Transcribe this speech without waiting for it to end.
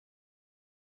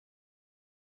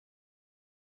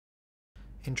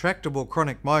Intractable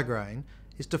chronic migraine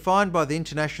is defined by the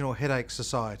International Headache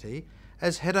Society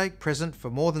as headache present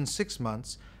for more than 6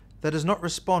 months that has not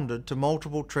responded to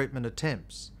multiple treatment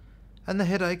attempts, and the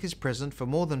headache is present for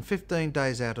more than 15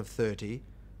 days out of 30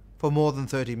 for more than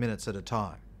 30 minutes at a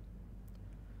time.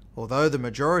 Although the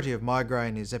majority of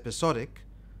migraine is episodic,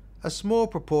 a small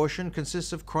proportion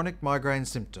consists of chronic migraine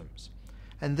symptoms,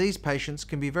 and these patients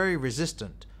can be very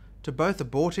resistant to both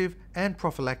abortive and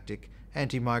prophylactic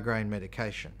anti-migraine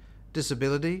medication.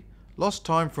 Disability, lost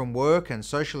time from work and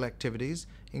social activities,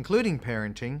 including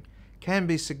parenting, can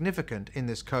be significant in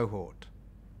this cohort.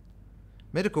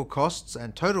 Medical costs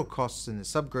and total costs in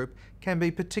this subgroup can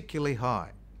be particularly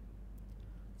high.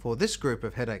 For this group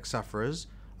of headache sufferers,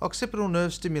 occipital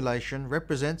nerve stimulation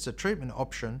represents a treatment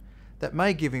option that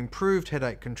may give improved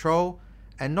headache control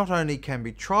and not only can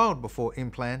be trialled before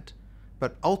implant,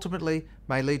 but ultimately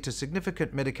may lead to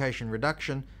significant medication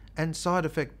reduction and side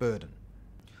effect burden.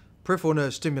 Peripheral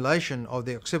nerve stimulation of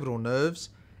the occipital nerves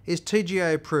is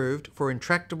TGA approved for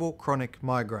intractable chronic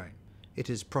migraine. It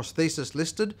is prosthesis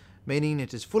listed, meaning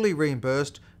it is fully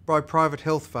reimbursed by private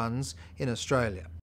health funds in Australia.